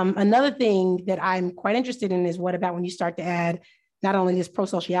 But another thing that I'm quite interested in is what about when you start to add not only this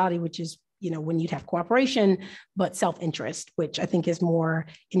prosociality, which is, when you'd have cooperation, but self-interest, which I think is more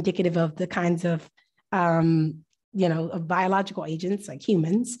indicative of the kinds of, of biological agents like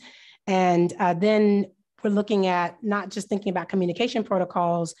humans. And then we're looking at not just thinking about communication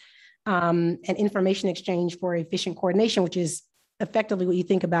protocols, and information exchange for efficient coordination, which is effectively what you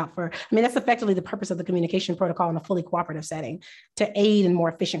think about that's effectively the purpose of the communication protocol in a fully cooperative setting, to aid in more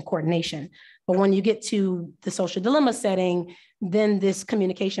efficient coordination. But when you get to the social dilemma setting, then this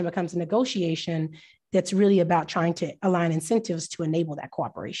communication becomes a negotiation that's really about trying to align incentives to enable that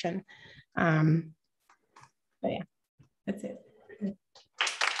cooperation. But yeah, that's it.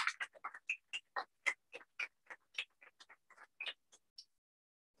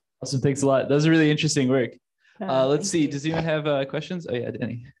 Awesome, thanks a lot. That was really interesting work. Let's see, does anyone have questions? Oh yeah,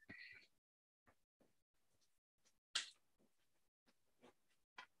 Danny.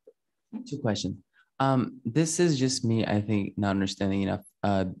 Two questions. This is just me, I think, not understanding enough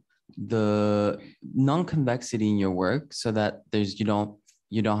the non-convexity in your work, so that you don't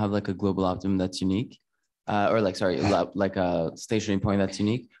have like a global optimum that's unique, or like a stationary point that's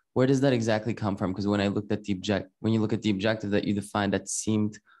unique. Where does that exactly come from? Because when you look at the objective that you defined, that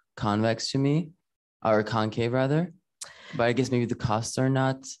seemed convex to me, or concave rather, but I guess maybe the costs are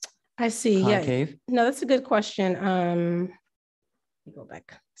not. I see. Concave. Yeah. No, that's a good question. Let me go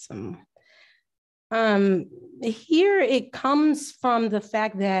back some. Here it comes from the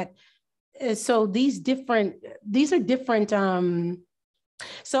fact that so these are different.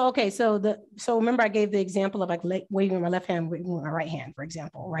 So remember I gave the example of like waving my left hand, waving my right hand, for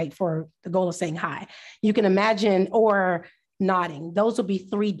example, right? For the goal of saying hi. You can imagine, or nodding. Those will be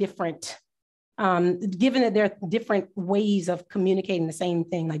three different, given that there are different ways of communicating the same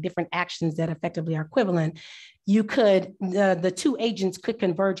thing, like different actions that effectively are equivalent, you could, the two agents could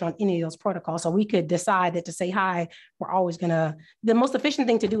converge on any of those protocols. So we could decide that to say hi, we're always gonna, the most efficient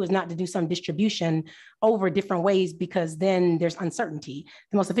thing to do is not to do some distribution over different ways, because then there's uncertainty.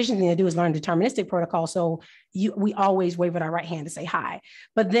 The most efficient thing to do is learn deterministic protocol. So we always wave with our right hand to say hi.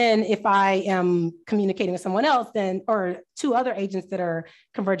 But then if I am communicating with someone else, then, or two other agents that are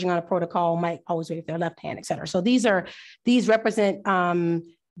converging on a protocol might always wave with their left hand, et cetera. So these represent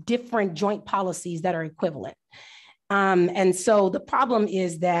different joint policies that are equivalent. And so the problem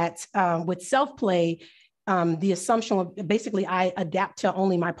is that with self-play, the assumption of basically I adapt to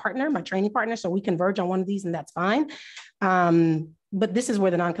only my partner, my training partner, so we converge on one of these and that's fine. But this is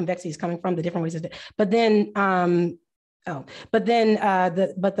where the non-convexity is coming from, the different ways of it. But then,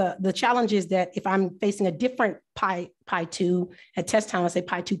 the challenge is that if I'm facing a different pi2 at test time, let's say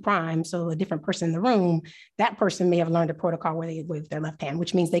pi2 prime, so a different person in the room, that person may have learned a protocol where they wave their left hand,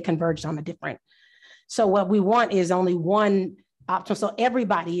 which means they converged on a different. So what we want is only one option. So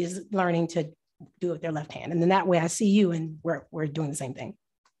everybody is learning to do it with their left hand. And then that way I see you and we're doing the same thing.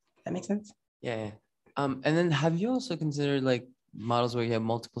 That makes sense? Yeah. And then have you also considered like models where you have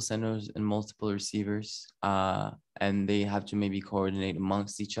multiple senders and multiple receivers, and they have to maybe coordinate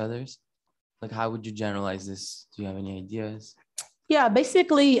amongst each others? Like, how would you generalize this? Do you have any ideas? Yeah,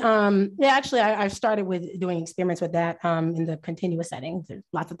 basically, actually, I started with doing experiments with that in the continuous setting. There's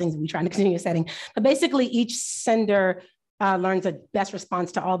lots of things that we try in the continuous setting, but basically each sender learns a best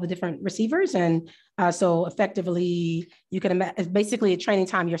response to all the different receivers. And so effectively, you can imagine, basically at training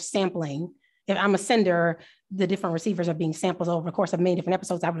time, you're sampling. If I'm a sender, the different receivers are being sampled over the course of many different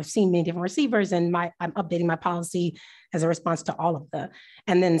episodes. I would have seen many different receivers, and I'm updating my policy as a response to all of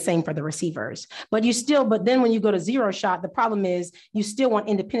and then same for the receivers. But then when you go to zero shot, the problem is you still want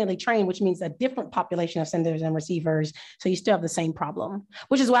independently trained, which means a different population of senders and receivers. So you still have the same problem,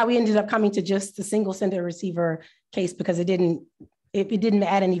 which is why we ended up coming to just the single sender receiver case, because it didn't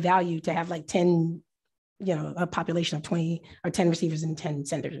add any value to have like 10, a population of 20 or 10 receivers and 10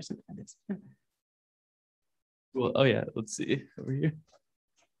 senders or something like this. Well, oh yeah, let's see over here.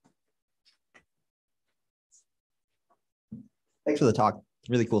 Thanks for the talk.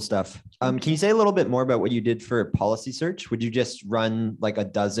 Really cool stuff. Can you say a little bit more about what you did for policy search? Would you just run like a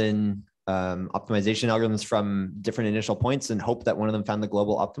dozen optimization algorithms from different initial points and hope that one of them found the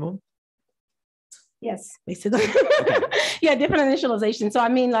global optimum? Yes, basically. Okay. Yeah, different initialization. So I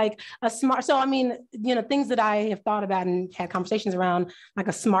mean, like things that I have thought about and had conversations around, like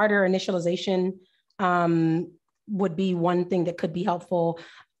a smarter initialization would be one thing that could be helpful.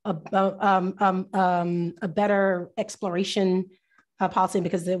 A better exploration policy,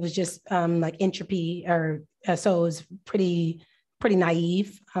 because it was just like entropy, or so it was pretty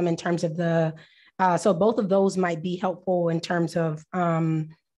naive in terms of the. So both of those might be helpful in terms of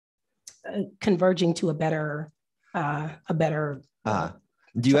converging to a better. Do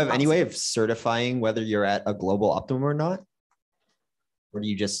you have any way of certifying whether you're at a global optimum or not? Or do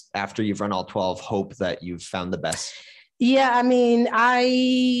you just, after you've run all 12, hope that you've found the best? Yeah, I mean,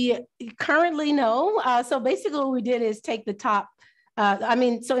 I currently know. So basically what we did is take the top,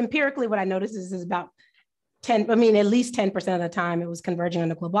 so empirically what I noticed is about at least 10% of the time it was converging on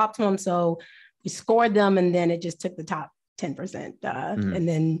the global optimum. So we scored them and then it just took the top 10% and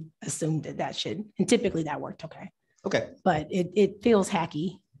then assumed that should, and typically that worked okay. Okay. But it feels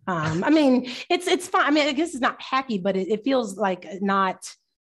hacky. It's fine. I mean, I guess it's not hacky, but it feels like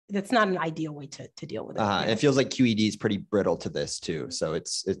that's not an ideal way to deal with it. It feels like QED is pretty brittle to this too. So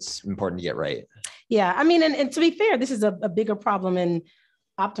it's important to get right. Yeah. I mean, and to be fair, this is a bigger problem in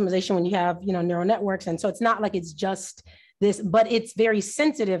optimization when you have, neural networks. And so it's not like it's just this, but it's very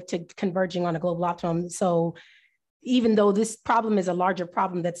sensitive to converging on a global optimum. So even though this problem is a larger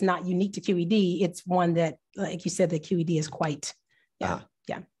problem that's not unique to QED, it's one that, like you said, the QED is quite, yeah.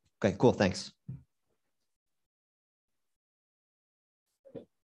 Okay, cool, thanks.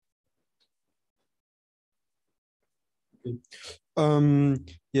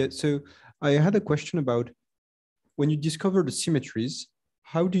 So I had a question about when you discover the symmetries,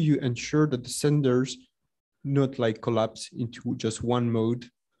 how do you ensure that the senders not like collapse into just one mode?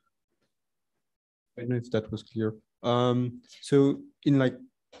 I don't know if that was clear. So in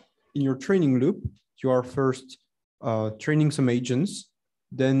your training loop, you are first training some agents,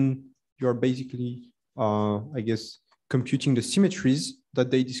 then you are basically, computing the symmetries that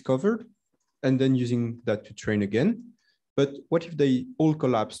they discovered and then using that to train again. But what if they all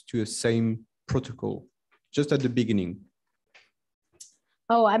collapse to the same protocol just at the beginning?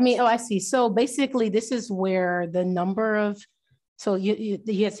 I see. So basically this is where the number of, so you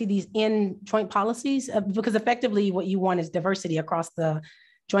see these in joint policies, because effectively what you want is diversity across the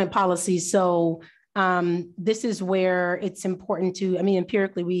joint policies. So this is where it's important to, I mean,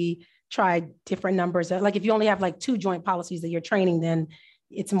 empirically, we try different numbers. Like if you only have like 2 joint policies that you're training, then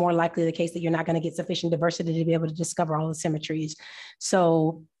it's more likely the case that you're not going to get sufficient diversity to be able to discover all the symmetries.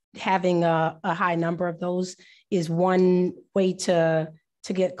 So having a high number of those is one way to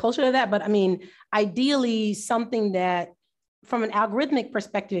get closer to that. But I mean, ideally, something that from an algorithmic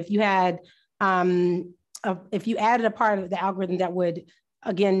perspective, if you had, if you added a part of the algorithm that would,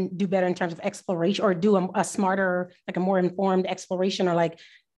 again, do better in terms of exploration or do a smarter, like a more informed exploration, or like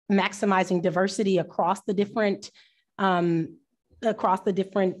maximizing diversity across the different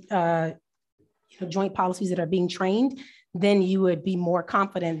joint policies that are being trained, then you would be more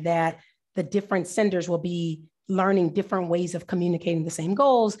confident that the different senders will be learning different ways of communicating the same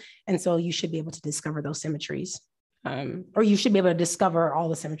goals. And so you should be able to discover those symmetries, or you should be able to discover all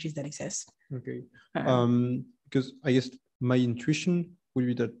the symmetries that exist. Okay. Because I guess my intuition would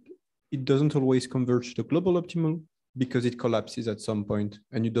be that it doesn't always converge to the global optimal because it collapses at some point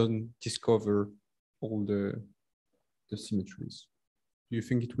and you don't discover all the symmetries. Do you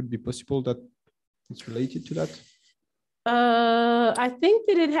think it would be possible that it's related to that? I think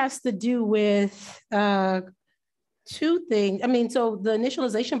that it has to do with 2 things. I mean, so the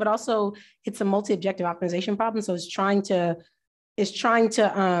initialization, but also it's a multi-objective optimization problem. So it's trying to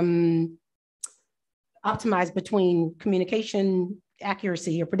optimize between communication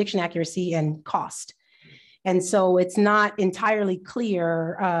accuracy or prediction accuracy and cost. And so it's not entirely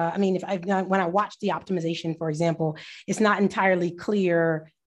clear. I mean, when I watch the optimization, for example, it's not entirely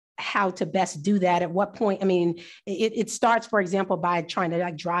clear how to best do that. At what point? I mean, it starts, for example, by trying to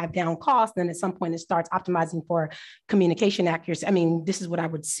like drive down cost. Then at some point it starts optimizing for communication accuracy. I mean, this is what I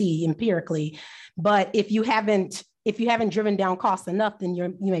would see empirically. But if you haven't driven down cost enough, then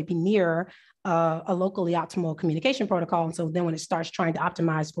you may be near a locally optimal communication protocol. And so then when it starts trying to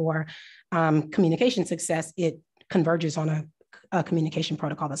optimize for communication success, it converges on a communication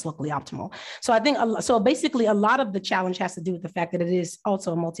protocol that's locally optimal. So I think, so basically a lot of the challenge has to do with the fact that it is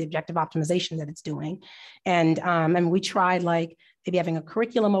also a multi-objective optimization that it's doing. And we tried like maybe having a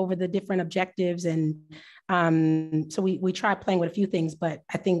curriculum over the different objectives. And so we tried playing with a few things, but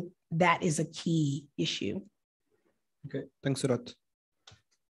I think that is a key issue. Okay, thanks a lot.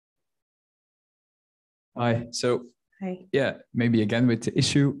 Hi. So Hi. yeah, maybe again with the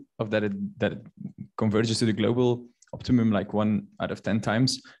issue of that it converges to the global optimum like 1 out of 10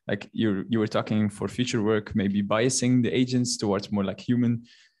 times. Like you were talking for future work, maybe biasing the agents towards more like human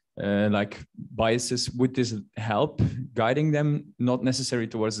like biases. Would this help guiding them, not necessarily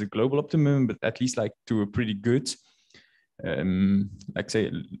towards the global optimum, but at least like to a pretty good, let's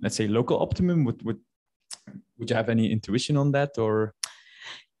say local optimum? Would you have any intuition on that, or?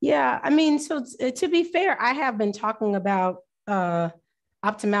 Yeah, I mean, so to be fair, I have been talking about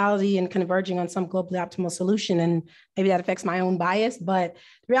optimality and converging on some globally optimal solution, and maybe that affects my own bias, but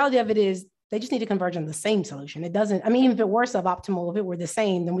the reality of it is they just need to converge on the same solution. It doesn't, I mean, even if it were suboptimal, if it were the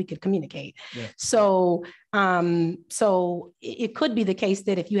same, then we could communicate. Yeah. So it could be the case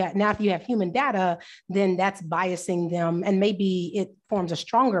that if you have human data, then that's biasing them, and maybe it forms a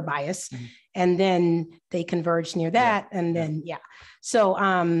stronger bias. Mm-hmm. And then they converge near that. Yeah. And then, yeah. So,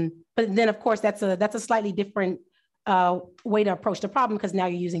 but then of course that's a slightly different way to approach the problem, because now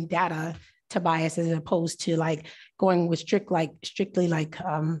you're using data to bias as opposed to like going with strictly like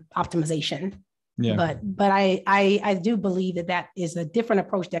optimization. Yeah. But I do believe that is a different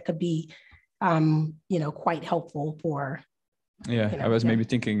approach that could be, quite helpful for. Yeah, I was maybe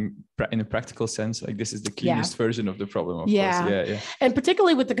thinking in a practical sense, like this is the cleanest version of the problem, of course. Yeah. And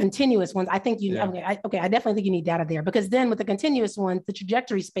particularly with the continuous ones, I think I definitely think you need data there, because then with the continuous ones, the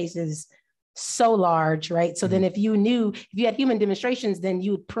trajectory space is so large, right? So then if you had human demonstrations, then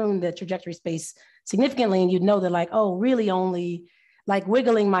you would prune the trajectory space significantly, and you'd know that like, oh, really only like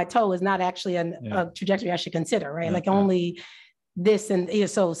wiggling my toe is not actually a trajectory I should consider, right? Like only this, and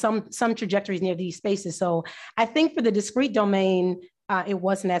so some trajectories near these spaces. So I think for the discrete domain, it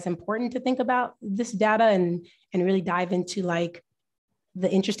wasn't as important to think about this data and really dive into like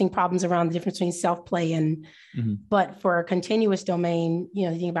the interesting problems around the difference between self-play and, but for a continuous domain, you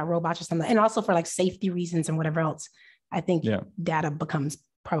think about robots or something, and also for like safety reasons and whatever else, I think data becomes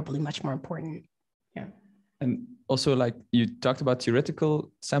probably much more important. Yeah. And also like you talked about theoretical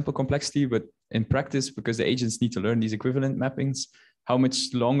sample complexity, but in practice, because the agents need to learn these equivalent mappings, how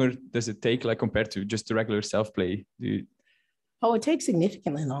much longer does it take, like compared to just the regular self-play? Oh, it takes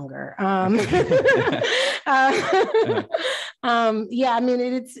significantly longer. Yeah, I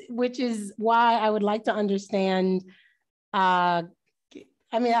mean, which is why I would like to understand. I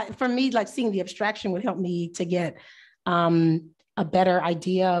mean, for me, like seeing the abstraction would help me to get a better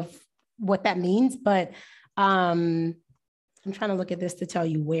idea of what that means, but I'm trying to look at this to tell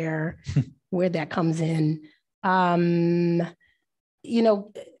you where that comes in. You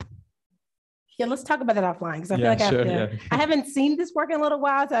know, yeah, let's talk about that offline because I feel like I haven't seen this work in a little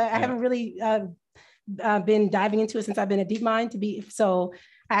while. So I haven't really been diving into it since I've been at DeepMind so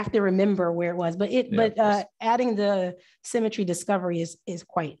I have to remember where it was. But adding the symmetry discovery is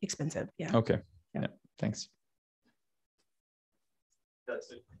quite expensive. Yeah. Okay. Yeah. Thanks. That's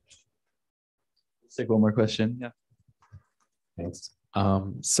it. Let's take one more question. Yeah. Thanks.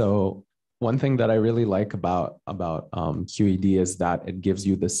 So one thing that I really like about QED is that it gives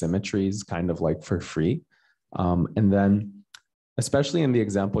you the symmetries kind of like for free. And then especially in the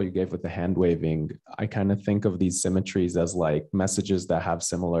example you gave with the hand waving, I kind of think of these symmetries as like messages that have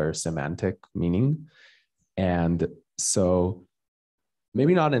similar semantic meaning. And so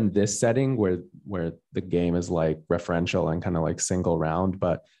maybe not in this setting where the game is like referential and kind of like single round,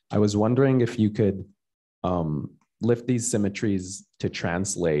 but I was wondering if you could lift these symmetries to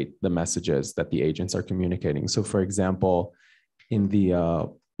translate the messages that the agents are communicating. So for example, in the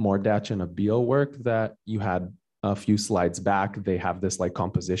Mordach and Abil work that you had a few slides back, they have this like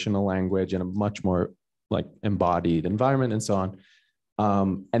compositional language and a much more like embodied environment and so on.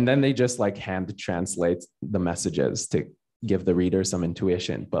 And then they just like hand translate the messages to give the reader some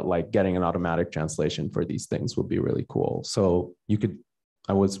intuition, but like getting an automatic translation for these things would be really cool. So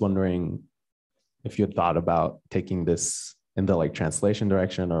I was wondering if you had thought about taking this in the like translation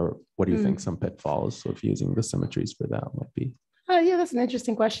direction, or what do you think some pitfalls of using the symmetries for that might be? Yeah, that's an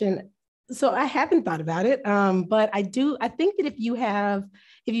interesting question. So I haven't thought about it, but I think that if you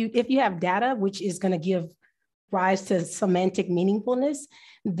have data, which is going to give rise to semantic meaningfulness,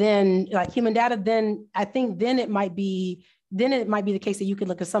 then like human data, then I think then it might be the case that you could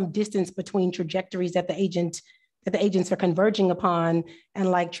look at some distance between trajectories that the agents are converging upon and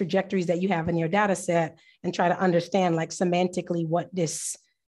like trajectories that you have in your data set and try to understand like semantically what this,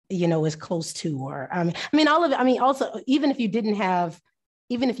 is close to, or, also, even if you didn't have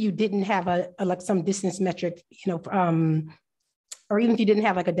a like some distance metric, or even if you didn't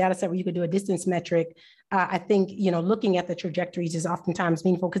have like a data set where you could do a distance metric, I think, looking at the trajectories is oftentimes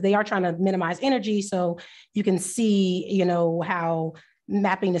meaningful because they are trying to minimize energy. So you can see, how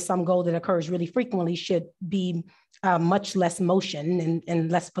mapping to some goal that occurs really frequently should be much less motion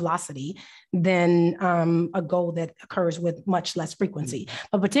and less velocity than a goal that occurs with much less frequency.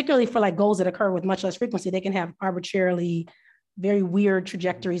 But particularly for like goals that occur with much less frequency, they can have arbitrarily very weird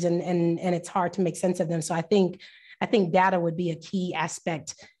trajectories and it's hard to make sense of them. So I think data would be a key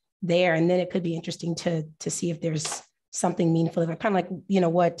aspect there. And then it could be interesting to see if there's something meaningful, kind of like,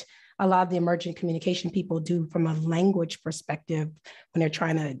 what a lot of the emergent communication people do from a language perspective when they're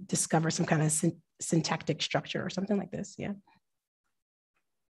trying to discover some kind of syntactic structure or something like this. Yeah.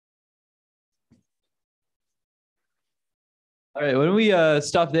 All right, why don't we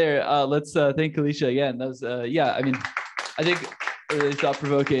stop there? Let's thank Kalesha again. That was, I think a really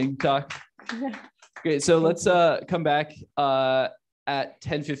thought-provoking talk. Yeah. Great, so let's come back at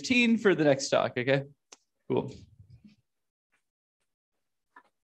 10:15 for the next talk, okay? Cool.